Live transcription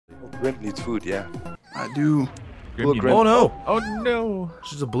Grim needs food, yeah. I do. Poor Grim. Oh no! Oh no!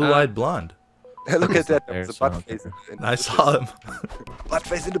 She's a blue-eyed blonde. Look at that. There's There's a butt some- face. in the I bushes. saw him. Butt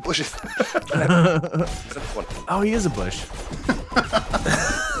face in the bushes. Oh, he is a bush.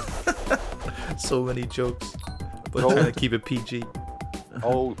 So many jokes, but Oh. trying to keep it PG.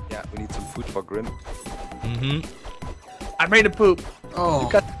 Oh, yeah, we need some food for Grim. Mm-hmm. I made a poop. Oh.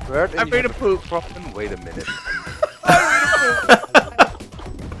 You got the bird and I you made have a poop. problem? Wait a minute.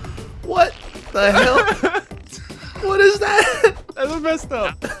 What the hell? What is that? That was messed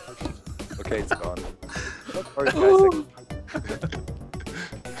up. Okay, it's gone. Sorry, guys.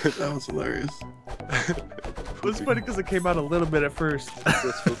 That was hilarious. It was funny because it came out a little bit at first.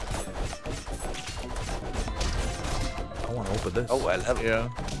 There's food. I want to open this. Oh, well. Yeah.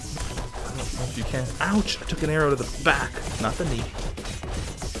 I don't know if you can. Ouch! I took an arrow to the back, not the knee.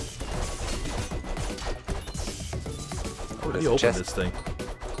 How do there's you a open chest. this thing?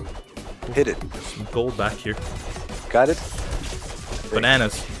 Hit it. Some gold back here. Got it?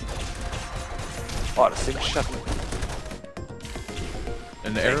 Bananas. Oh, the thing shut me.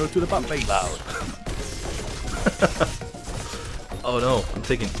 An arrow to the butt face. Loud. Oh no! I'm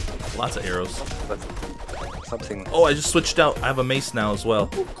taking lots of arrows. That's something. Oh, I just switched out. I have a mace now as well.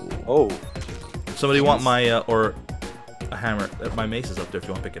 Oh. Somebody want my or a hammer? My mace is up there if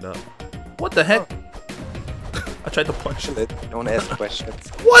you want to pick it up. What the heck? I tried to punch it. Don't ask questions.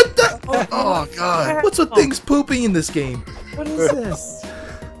 What the? Oh god. What's with things pooping in this game? What is this?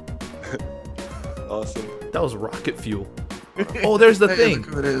 Awesome. That was rocket fuel. Oh, there's the Hey, thing. look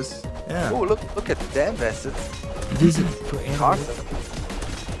who it is. Yeah. Oh, look at them bastards. This is for animals.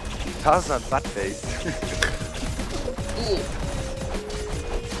 Tarzan butt face.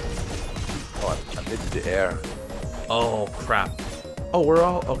 Oh, I'm in the air. Oh crap. Oh, we're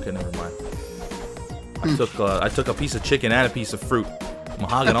all okay. Never mind. I took a piece of chicken and a piece of fruit. I'm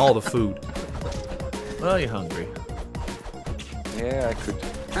hogging all the food. Well, you're hungry. Yeah, I could.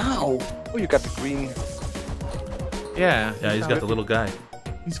 Ow. Oh, you got the green. Yeah. Yeah, he's got the little guy.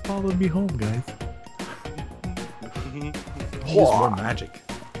 He's following me home, guys. He uses more magic.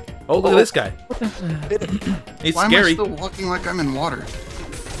 Oh, look at this guy. He's Why scary. am I still walking like I'm in water?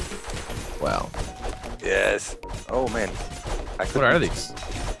 Wow. Yes. Oh man. What are these?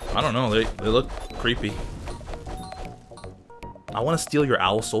 I don't know. They look creepy. I want to steal your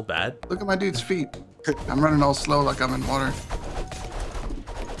owl so bad. Look at my dude's feet. I'm running all slow like I'm in water.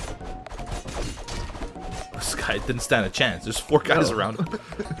 This guy didn't stand a chance. There's 4 guys around him.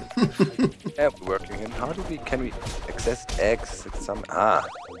 Yeah, we're working. And how do we? Can we access eggs? It's some. Ah.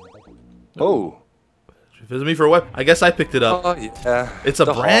 Oh. Visit me for a weapon. I guess I picked it up. Oh yeah. It's a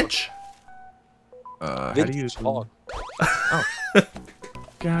the hog. branch. How do you? Vintage hog.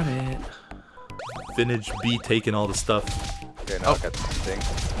 Got it. Vintage B taking all the stuff. Okay, now I got something.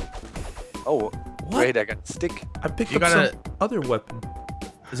 Oh, great! I got a stick. I picked You up gotta- some other weapon.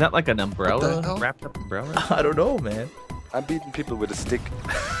 Is that like an What umbrella? the hell? Wrapped up umbrella? I don't know, man. I'm beating people with a stick.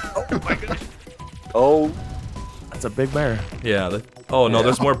 Oh my goodness. Oh. That's a big bear. Yeah. Oh no, Yeah.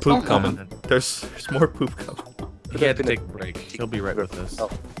 there's more poop Come on. coming. There's more poop coming. He had to take a break. He'll be right with us. Oh,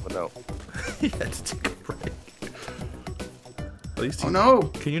 no. He had to take a break. At least Oh no.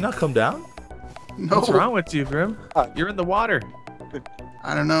 Can you not come down? No. What's wrong with you, Grim? Ah. You're in the water.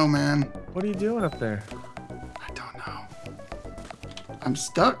 I don't know, man. What are you doing up there? I don't know. I'm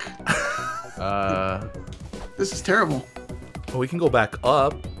stuck. This is terrible. Well, we can go back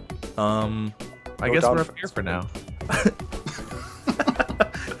up. I Go guess down we're up first. here for now.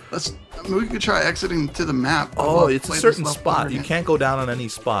 We could try exiting to the map. Oh, We'll it's a play this certain level spot. over You again. can't go down on any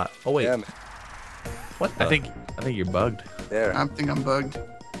spot. Oh wait, Yeah, man. what? The? I think you're bugged. There. I think I'm bugged.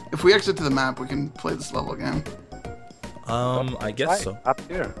 If we exit to the map, we can play this level again. I guess so. Up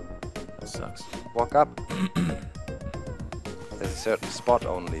here. That sucks. Walk up. There's a certain spot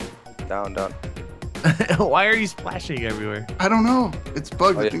only. Down, down. Why are you splashing everywhere? I don't know. It's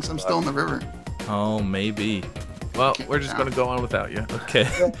bugged. Oh, It yeah, thinks I'm still in the river. Oh, maybe. Well, we're just gonna go on without you. Okay.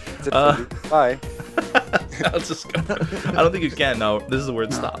 That's it for me. Bye. I'll just go. I don't think you can now. This is where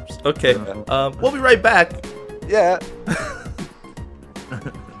it No. stops. Okay. Yeah. We'll be right back. Yeah.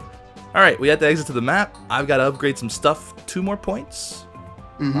 All right, we had to exit to the map. I've got to upgrade some stuff. 2 more points.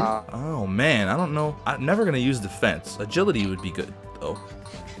 Mm-hmm. Oh man, I don't know. I'm never gonna use defense. Agility would be good though.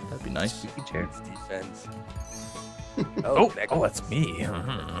 That'd be nice. It's defense. Oh, necros- that's me.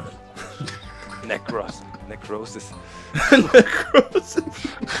 necrosis. Necrosis.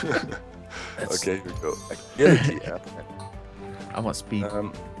 Okay, here we go. Agility. Yeah. I want speed.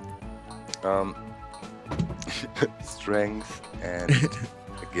 Strength and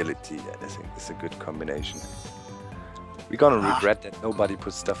agility. Yeah, I think it's a good combination. We're gonna regret that nobody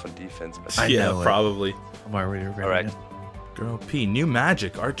put stuff on defense. But I Yeah, know it. probably. I'm already regretting Alright. it. Girl P, new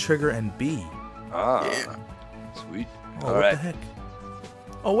magic, R trigger and B. yeah. Sweet. Oh, All what right. the heck?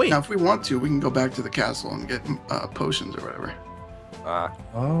 Oh wait. Now, if we want to, we can go back to the castle and get potions or whatever.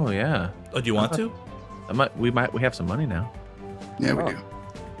 Oh yeah. Oh, do you want to? We have some money now. Yeah, we Oh. do.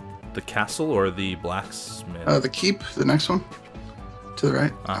 The castle or the blacksmith? The keep, the next one, to the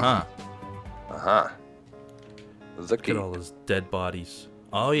right. Look Lucky. at all those dead bodies.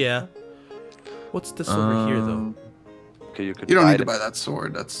 Oh yeah. What's this over here though? Okay, you could. You don't buy need to it. buy that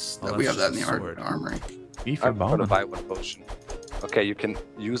sword. We that's have that in the just a sword. armory. Beef or I'm gonna bone? buy one potion. Okay, you can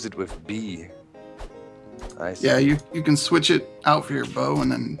use it with B. I see. Yeah, you can switch it out for your bow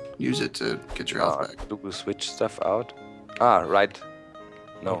and then use it to get your health back. Do we switch stuff out? Ah, right.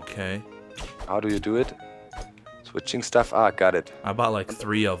 No. Okay. How do you do it? Switching stuff. Ah, got it. I bought like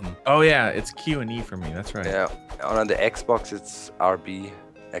 3 of them. Oh yeah, it's Q and E for me. That's right. Yeah. On the Xbox, it's RB,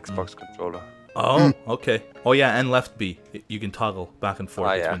 Xbox controller. Oh, okay. Oh yeah, and left B. You can toggle back and forth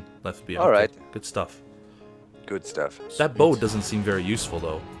Ah, yeah. between left B. All right. Good stuff. Good stuff. That bow doesn't seem very useful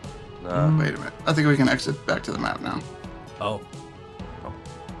though. No. Wait a minute. I think we can exit back to the map now. Oh.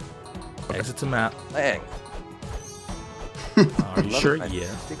 Exit to map. Dang. Are you sure? Yeah.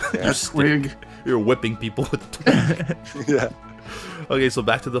 That's Twig. You're whipping people with the twig. Yeah. Okay, so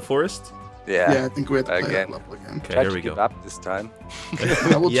back to the forest. Yeah. Yeah, I think we have to play Again. that level again. Okay, Try here to we keep go. up this time.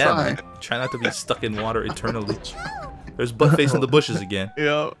 I will Yeah, try. man. Try not to be stuck in water eternally. There's butt face in the bushes again.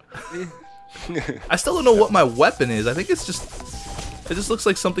 Yeah. I still don't know what my weapon is. I think it just looks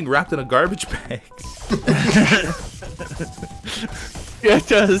like something wrapped in a garbage bag. Yeah, it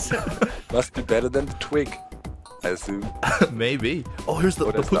does. Must be better than the twig, I assume. Maybe. Oh, here's the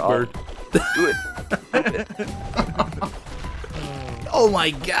What is poop the bird. Do it. Oh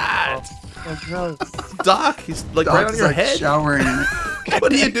my god. Oh, gross. Doc, he's like right on Doc's your like head. showering in it.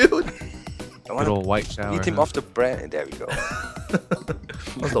 What are you doing? I want Little to white shower. beat him huh? off the branch. There we go.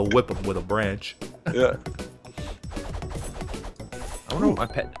 Let's whip him with a branch. Yeah. I wonder what my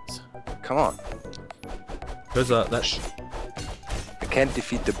pet does. Come on. There's that. I can't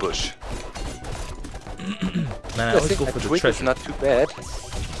defeat the bush. Man, I I always think go my for the twig is treasure. not too bad.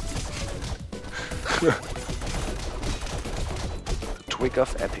 The twig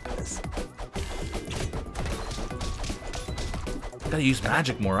of epicness. Gotta use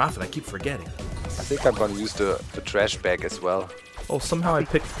magic more often. I keep forgetting. I think I'm gonna use the trash bag as well. Oh, somehow I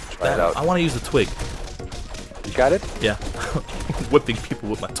picked Try it that. out. I want to use the twig. You got it? Yeah. Whipping people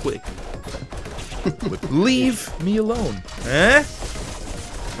with my twig. Leave me alone. Eh?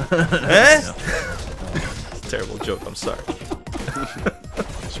 Eh? It's a terrible joke. I'm sorry.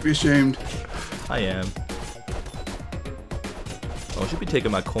 Should be ashamed. I am. Oh, I should be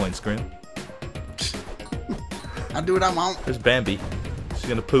taking my coin, Scrim. I do what I want. There's Bambi. She's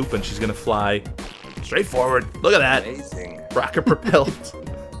gonna poop and she's gonna fly straight forward. Look at that. Amazing. Rocket propelled.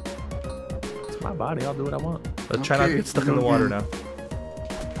 It's my body. I'll do what I want. Let's try not to Okay, get stuck go in the water again. now.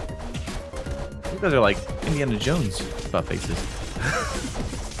 You guys are like Indiana Jones butt faces.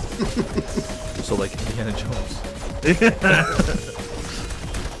 So like Indiana Jones.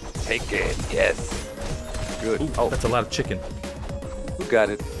 Take it. Yes. Good. Ooh, Oh, that's a lot of chicken. who got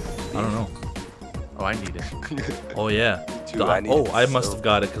it? I don't know. Oh, I need it. Oh yeah. Too, Doc- I need oh, it, I must so- have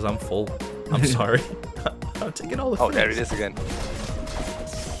got it because I'm full. I'm sorry. I'm taking all the Oh, there it things. is again.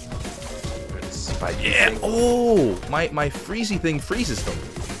 Spiky Yeah. thing. Oh, my freezy thing freezes them.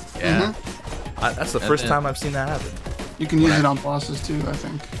 Yeah. That's the And first then- time I've seen that happen. You can use it on bosses too, I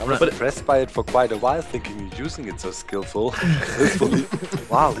think. I was impressed by it for quite a while, thinking you're using it so skillfully.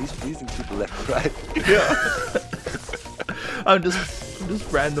 Wow, he's freezing people left and right. I'm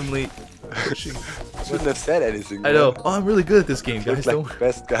just randomly pushing. Shouldn't have said anything. I know. Oh, I'm really good at this game, Looks guys. like Don't. the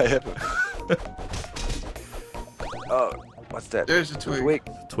best guy ever. Oh, what's that? There's a twig. Twig.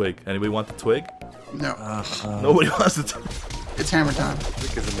 Twig. Anybody want the twig? No, Nobody wants the twig. it's hammer time.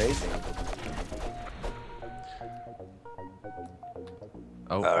 Twig is amazing.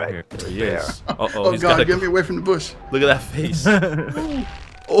 Oh, All right. here. There he There. is. Uh oh, Oh he's god, got get a. me away from the bush. Look at that face.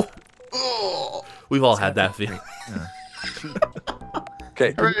 Oh, Oh, we've all had that feeling.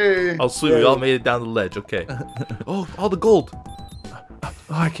 Okay. hooray. Oh, sweet. We all made it down the ledge. Okay. Oh, all the gold. Oh,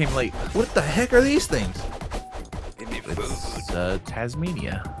 I came late. What the heck are these things? Give me food. It's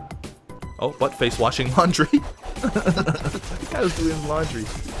Tasmania. Oh, what? Face washing laundry? I was doing laundry.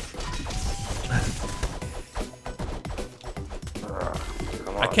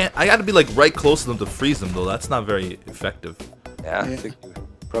 Come on. I can't. I gotta be like right close to them to freeze them, though. That's not very effective. Yeah, I Yeah. think you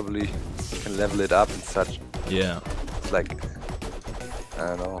probably can level it up and such. Yeah. It's like, I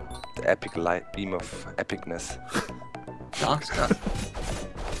don't know, the epic light beam of epicness. Doc's got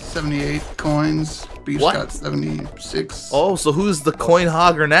 78 coins. Beef's What? got 76. Oh, so who's the coin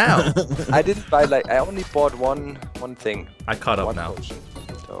hogger now? I didn't buy like I only bought one thing. I caught up One now. potion.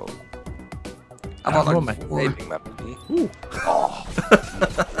 So I bought Oh, like my- 4. saving my money. Ooh. Oh.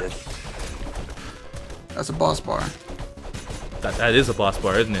 Yes. That's a boss bar. That is a boss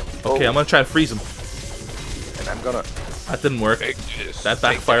bar, isn't it? Okay, Oh. I'm gonna try to freeze him. And I'm gonna That didn't work. take this. That Take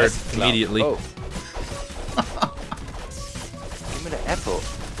backfired this. immediately. Oh. Give me the apple.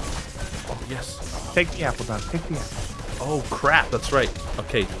 Yes. Take the apple, Doc. Take the apple. Oh crap, that's right.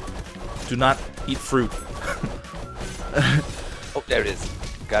 Okay. Do not eat fruit. Oh, there it is.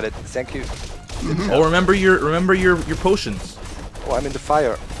 Got it. Thank you. Oh, remember your potions. Oh, I'm in the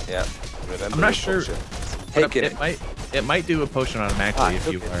fire. Yeah. Remember I'm not your sure. potion. Take it. It might do a potion automatically if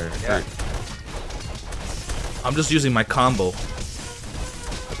you took it. are Yeah. hurt. I'm just using my combo.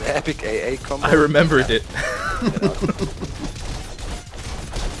 The epic AA combo. I remembered it.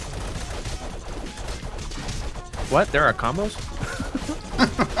 What? There are combos?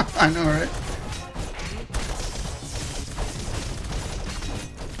 I know, right?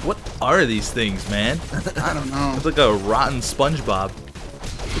 What are these things, man? I don't know. It's like a rotten SpongeBob.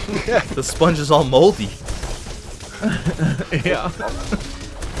 The sponge is all moldy. Yeah.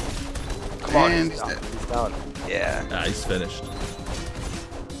 Come on, And he's he's down. dead. He's down. Yeah. Ah, he's finished.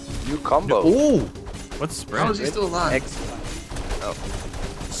 New combo. Ooh! What's How sprint? is he still alive? Excellent. Oh,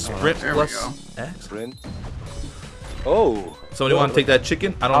 Sprint there we plus go. X. sprint. Oh. Somebody want to take that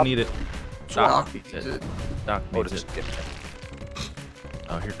chicken? I don't need it. Doc Doc needs needs it. it. Doc Oh, needs the it. chicken.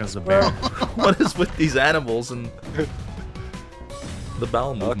 Oh, here comes the bear. What is with these animals and the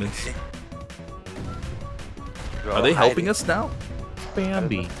bowel movements? Okay. Are they helping us now?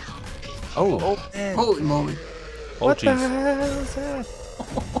 Bambi. Oh. Oh man. Holy moly. Oh What the jeez. hell is that?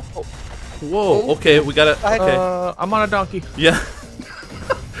 Whoa. Okay, we gotta. Okay. I'm on a donkey. Yeah.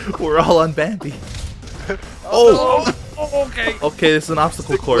 We're all on Bambi. Oh. Oh, okay. Okay, it's an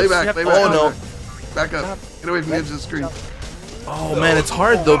obstacle course. Lay back, lay back. Oh no. Back up. Get away from the edge of the screen. Oh man, it's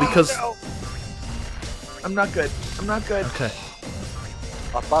hard though because. I'm not good. I'm not good. Okay.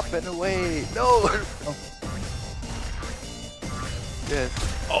 Up, up and away. No.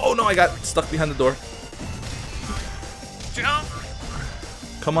 Yes. Oh no, I got stuck behind the door. Jump.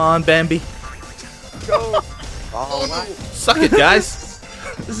 Come on, Bambi. Go. Oh no. Suck it, guys.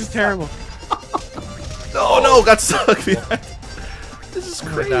 This is terrible. Oh no, got stuck behind. This is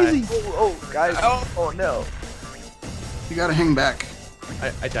gonna die. crazy. Oh, guys. Oh no. You gotta hang back.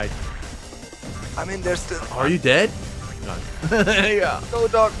 I died. I'm in there still. Are you dead? Yeah. No,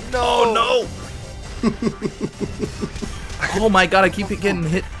 dog. No. Oh no. Oh my god, I keep getting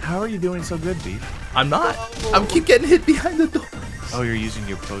hit. How are you doing so good, Beef? I'm not. I keep getting hit behind the door. Oh, you're using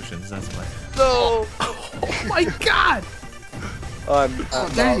your potions. That's why. No. Oh my god.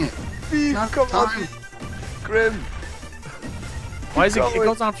 Oh, dang it. Beef, Not come on. time. Grim. Why is it? It going.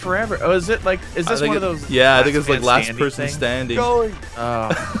 goes on forever. Oh, is it like? Is I this think one of it- those? Yeah, I think it's like man last standing person thing? standing. Going. Oh.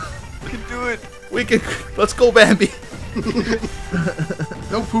 We can do it. We can. Let's go, Bambi.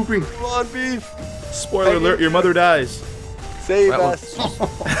 No pooping. Come on, Beef. Spoiler alert: your mother dies. Save That us.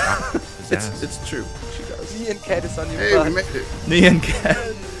 It's true. She does. Me and Cat is on your Hey, butt. we made it. Me and Cat.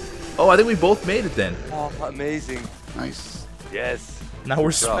 Oh, I think we both made it then. Oh, amazing. Nice. Yes. Now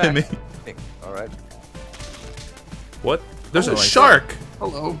we're job. swimming. All right. What? There's Oh, a I see. shark.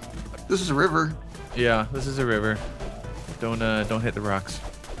 Hello. This is a river. Yeah, this is a river. Don't hit the rocks.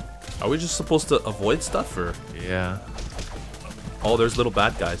 Are we just supposed to avoid stuff or? Yeah. Oh, there's little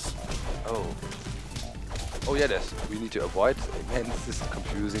bad guys. Oh. Oh yeah, this. We need to avoid. Man, this is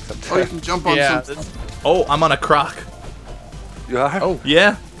confusing Oh, you sometimes. can jump on Yeah. something. Oh, I'm on a croc. You are? Oh.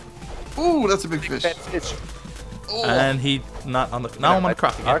 Yeah. Ooh, that's a big fish. Fat fish. Oh, And he not on the. Now I'm on a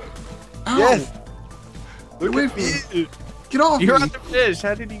croc again. ow. Yes. Get Look away at from me. me. Get off You're me. on the fish.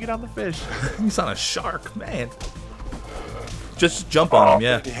 How did you get on the fish? He's on a shark, man. Just jump on him,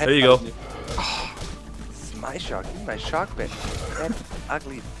 yeah. He had There you go. on This is my shark. Give me my shark back. That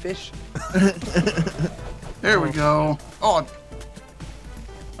ugly fish. There we go. Oh,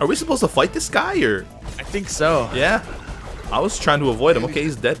 Are we supposed to fight this guy or? I think so. Yeah. I was trying to avoid him. Okay,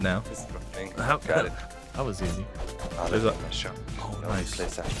 he's dead now. This is the thing. How- Got it. That was easy. Oh, There's that's a- my shark. Oh, No, nice.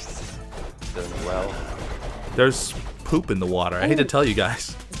 Place is doing well. There's poop in the water. I hate to tell you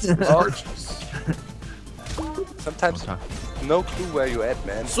guys. Sometimes no clue where you at,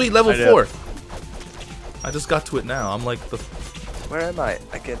 man. Sweet, level I know. 4. I just got to it now. I'm like the Where am I?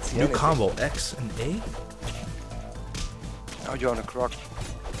 I can't see new anything. combo X and A. Oh, you're on a croc.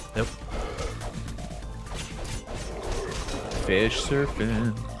 Yep. Fish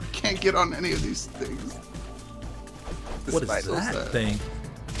surfing. can't get on any of these things. What is might- that thing?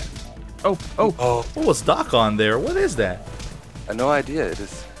 Oh. What was Doc on there? What is that? I have no idea. It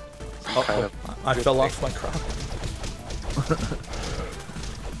is kind of. I good fell thing. off my crop.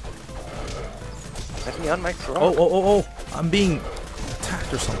 Let me on my crop. Oh! I'm being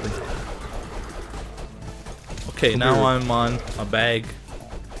attacked or something. Okay, now I'm on a bag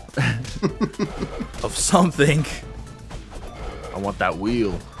of something. I want that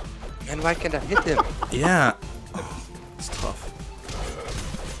wheel. And why can't I hit him? Yeah. Oh, it's tough.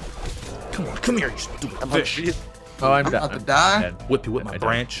 Come here, you stupid I'm on fish. field. Oh, I'm about dead. to die. Dead. Whip you with my I died.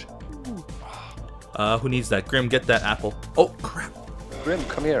 branch. Who needs that? Grim, get that apple. Oh, crap. Grim,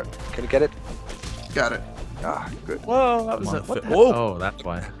 come here. Can you get it? Got it. Ah, good. Whoa, that was on, a, what fit- the Whoa. Oh, that's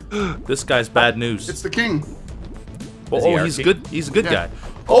why. This guy's bad news. It's the king. Is he Oh, our he's king? good. He's a good Yeah. guy.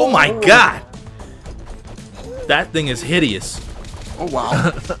 Oh my god! That thing is hideous. Oh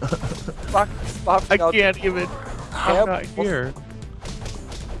wow. Fuck, I out. can't even. I'm Help. not here.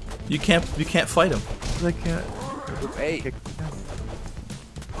 You can't fight him. I can't. Hey,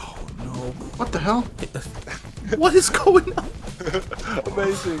 Oh no. What the hell? What is going on?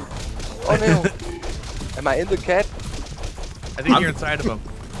 amazing. Oh no. Am I in the cat? I think you're inside of him.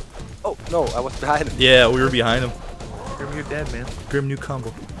 Oh no, I was behind him. Yeah, we were behind him. Grim, you're dead, man. Grim new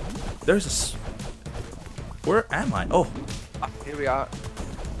combo. There's a Where am I? Oh, Ah, here we are.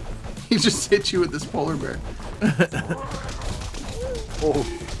 He just hit you with this polar bear. Oh,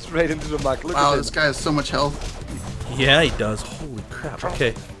 straight into the mug. Look Wow, at this guy has so much health. yeah, he does. Holy crap.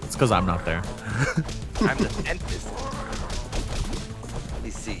 Okay. It's because I'm not there. I'm the dentist. Let me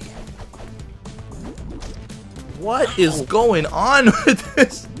see. What is going on with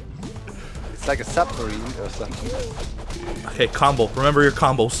this? It's like a submarine or something. Okay, combo. Remember your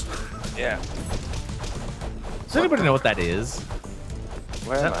combos. Yeah. Does anybody know what that is?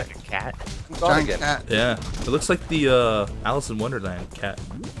 Where Is am that I? like a cat? I'm gone Giant again. cat. Yeah. It looks like the Alice in Wonderland cat.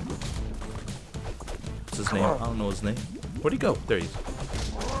 What's his name? I don't know his name. Where'd he go? There he is.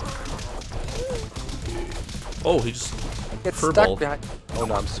 Oh, he just Get furballed. stuck behind. Oh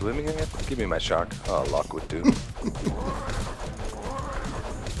no, I'm swimming again. Give me my shark. Oh, lock would do.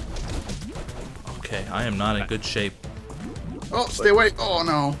 Okay, I am not in good shape. Oh, stay away. Oh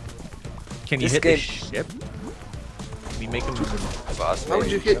no. Can you This hit game- the ship? Can you make them? Boss, How would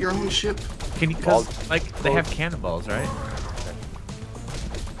maybe. you hit your own ship? Can you? Cause like they have cannonballs, right?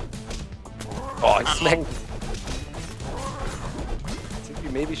 Oh, I smacked. I think we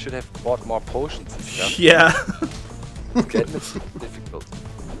maybe should have bought more potions and stuff. Yeah. Getting it difficult.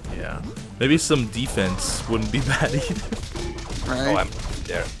 Yeah. Maybe some defense wouldn't be bad either. Right? Oh, I'm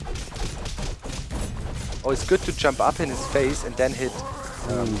there. Oh, it's good to jump up in his face and then hit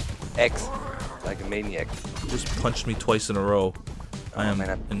X like a maniac. Just punched me twice in a row. I am man,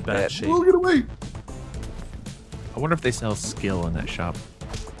 I'm in bad bad. shape. Oh, get away. I wonder if they sell skill in that shop.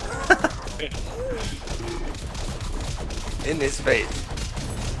 In his face.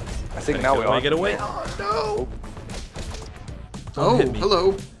 I think now we're on. Get away. Yeah. No. Oh, hit me.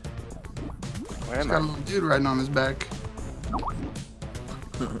 hello. Where He's am got a I? little dude riding on his back.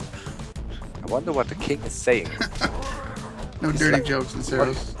 I wonder what the king is saying. No dirty jokes and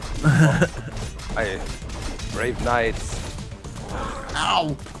Saros. I brave knights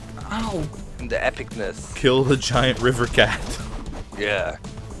Ow. Ow. and the epicness. Kill the giant river cat. Yeah.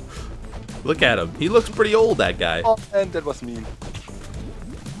 Look at him. He looks pretty old, that guy. Oh, and that was mean.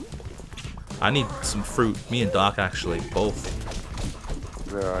 I need some fruit. Me and Doc, actually, both.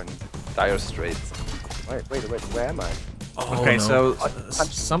 We're in dire straits. Wait, where am I? Oh, Okay, no. so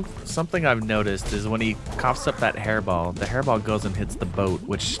something I've noticed is when he coughs up that hairball, the hairball goes and hits the boat,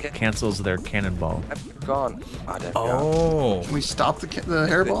 which cancels their cannonball. I'm gone. Ah, there we are. Oh. Can we stop the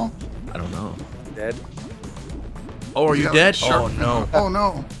hairball? I don't know. Dead. Oh, are you got dead? sharp- Oh, no. Oh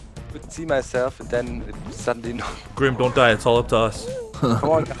no. Could see myself and then it suddenly no. Grim, don't die. It's all up to us. Come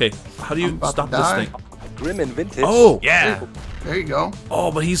on, Okay, how do you I'm about stop to this die. thing? Grim and Vintage. Oh! Yeah. There you go.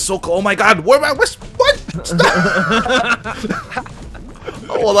 Oh, but he's so cool. Oh my god, where am I? What?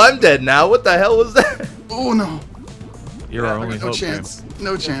 Oh, well, I'm dead now. What the hell was that? Oh no. You're our only No hope, chance.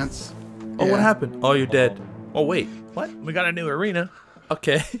 No chance. Oh, what Yeah. happened? Oh, you're dead. Oh, wait. What? Grim. We got a new arena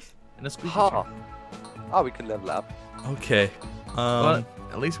Okay. and a squeaky Ha. chair. Oh, we can level up. Okay. But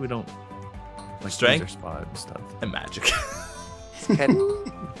at least we don't like Strength? lose our spot and stuff. And magic. Can.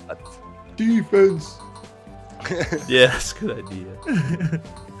 But Defense. Yeah, that's a good idea.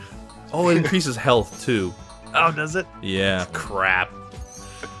 Oh, it increases health, too. Oh, does it? Yeah. Crap.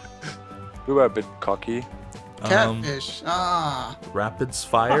 we were a bit cocky. Catfish. Rapids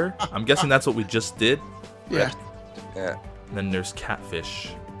fire. I'm guessing that's what we just did. Yeah. Yeah. And then there's catfish.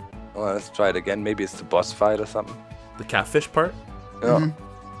 Well, let's try it again. Maybe it's the boss fight or something. The catfish part? Yeah. Mhm.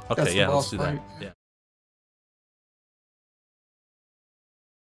 That's Okay, the yeah, let's boss do that. fight. Yeah.